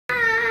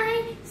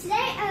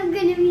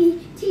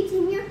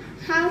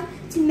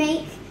to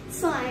make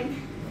slime.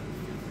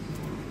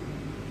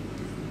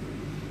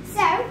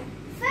 So,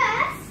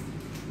 first,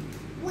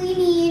 we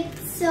need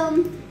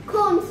some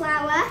corn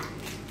flour.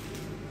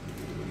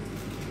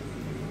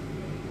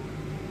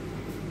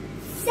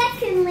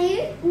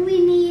 Secondly,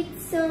 we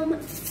need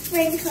some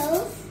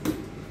sprinkles. You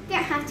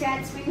don't have to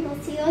add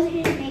sprinkles to yours,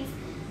 it just makes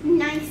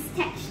nice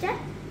texture.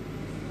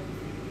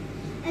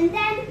 And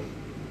then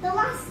the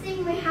last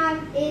thing we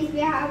have is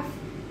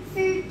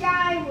food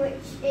dye,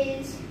 which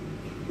is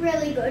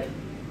really good.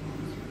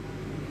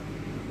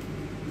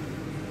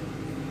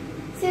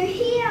 So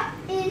here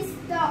is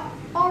the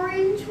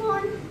orange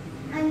one,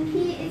 and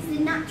here is the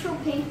natural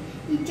pink.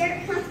 You don't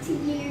have to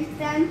use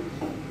them,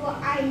 but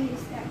I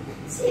use them.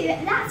 So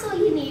that's all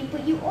you need,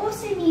 but you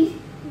also need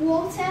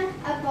water,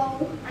 a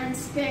bowl, and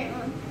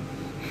spoon.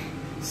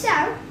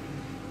 So,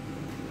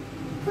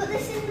 put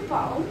this in the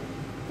bowl,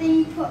 then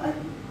you put a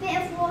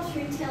bit of water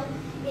until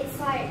it's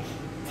like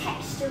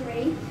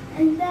textury,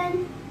 and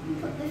then you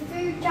put the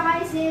food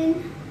dyes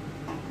in,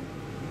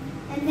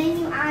 and then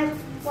you add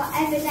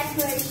whatever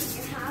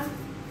decoration you have,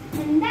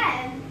 and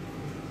then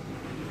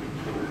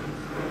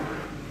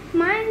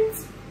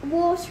mine's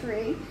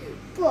watery,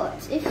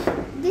 but if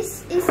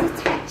this is the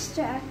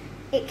texture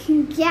it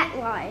can get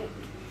like.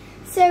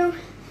 So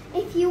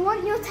if you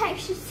want your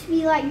texture to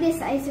be like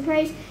this, I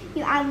suppose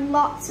you add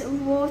lots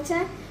of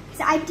water.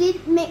 Because I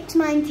did mix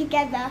mine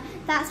together,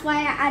 that's why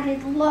I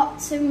added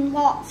lots and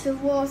lots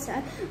of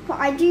water. But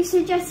I do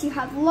suggest you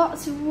have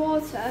lots of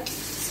water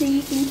so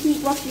you can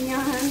keep washing your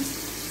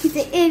hands, because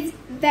it is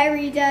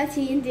very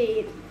dirty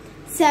indeed.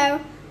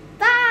 So